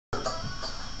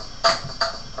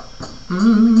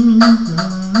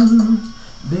Mm-hmm.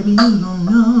 Baby, you don't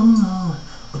know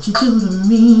what you do to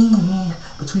me.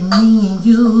 Between me and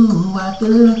you, I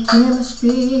feel like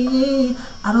chemistry.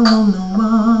 I don't want no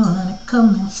one to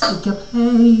come and take your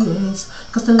place.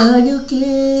 Cause the love you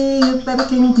give, baby,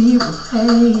 can be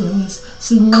replaced.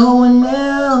 See no one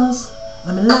else,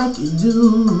 let me like you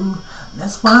do.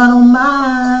 That's why I don't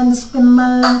mind to spend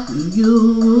my life with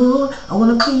you. I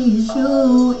wanna please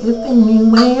you if any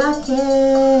way I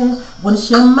can. Wanna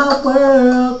share my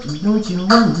world, don't you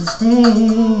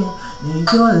understand? That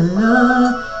your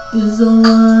love is the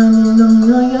one in a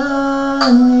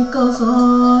million. It goes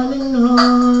on and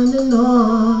on and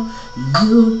on.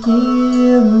 You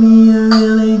give me a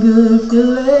really good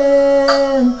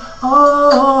feeling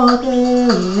all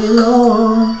day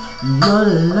long. Your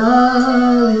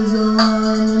love is the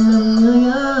one in a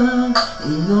million.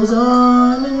 It goes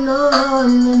on and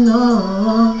on and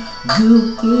on.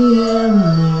 You give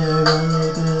me a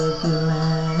really good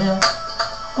feeling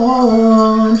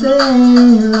all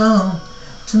day long.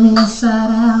 To me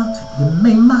inside out, you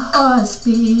make my heart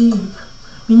speak.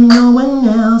 Be no one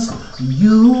else,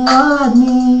 you are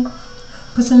me.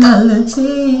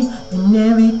 Personality in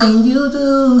everything you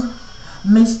do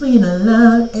makes me to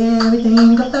love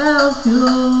everything about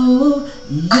you.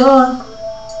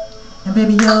 And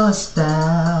baby, your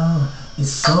style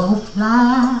is so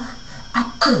fly, I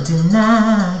could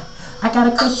deny. I got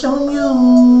a crush on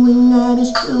you, and that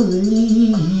is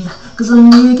truly. Cause I'm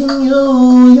digging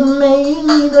you, you made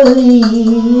me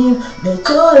believe that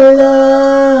your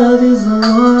love is the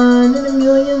one in a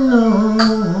million.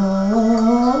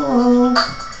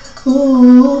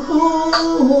 Ooh,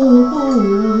 ooh,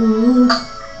 ooh.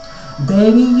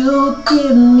 Baby, you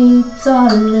give me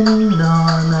darling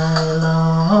all night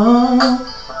long.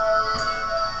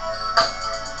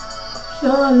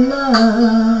 Your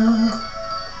love,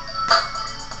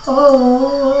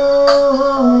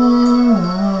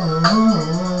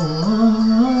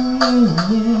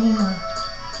 yeah.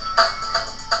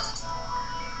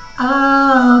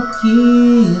 I'll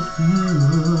give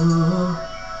you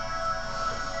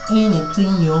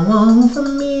anything you want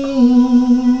from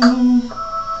me,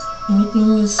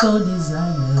 anything you so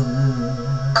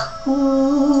desire.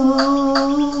 Ooh,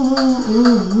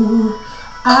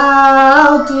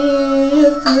 I'll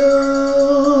give you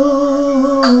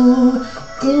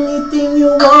anything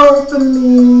you want from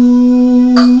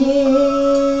me.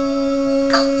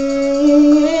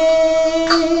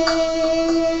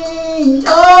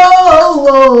 Oh,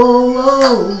 oh,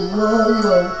 oh, oh,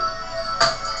 oh.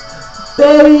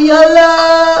 Baby, your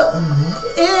love,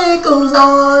 it goes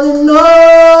on and on.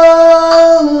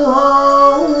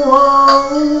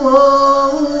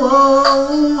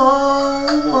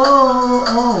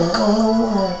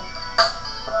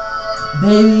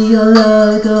 Baby, your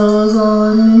love goes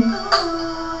on and on.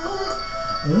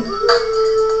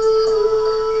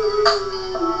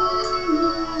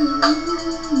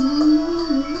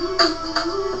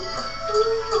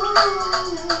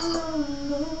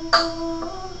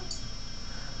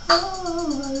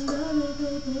 Oh, I love it,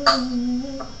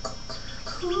 baby.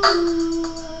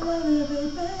 Ooh, I love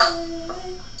it,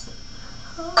 baby.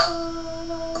 Oh, I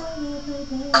love it,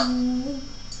 baby.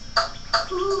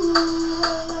 Ooh,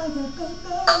 I love it,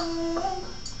 baby.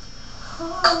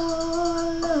 Oh,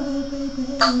 I love it,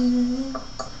 baby.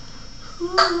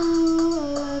 Ooh, I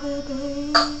love it,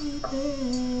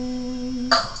 baby.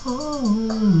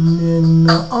 Oh, and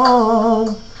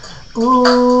oh,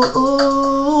 ooh,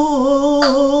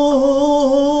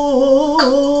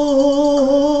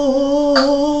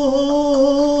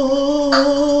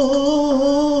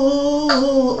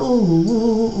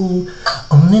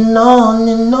 on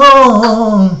and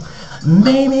on,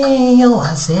 baby, yo,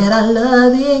 I said I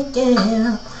love it,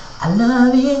 yeah, I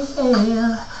love it,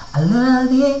 yeah, I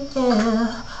love it,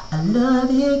 yeah, I love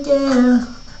it, yeah,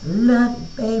 love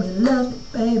it,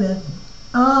 baby,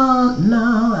 oh,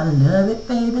 no, I love it,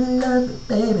 baby,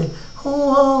 oh,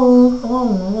 oh, oh,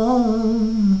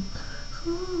 oh.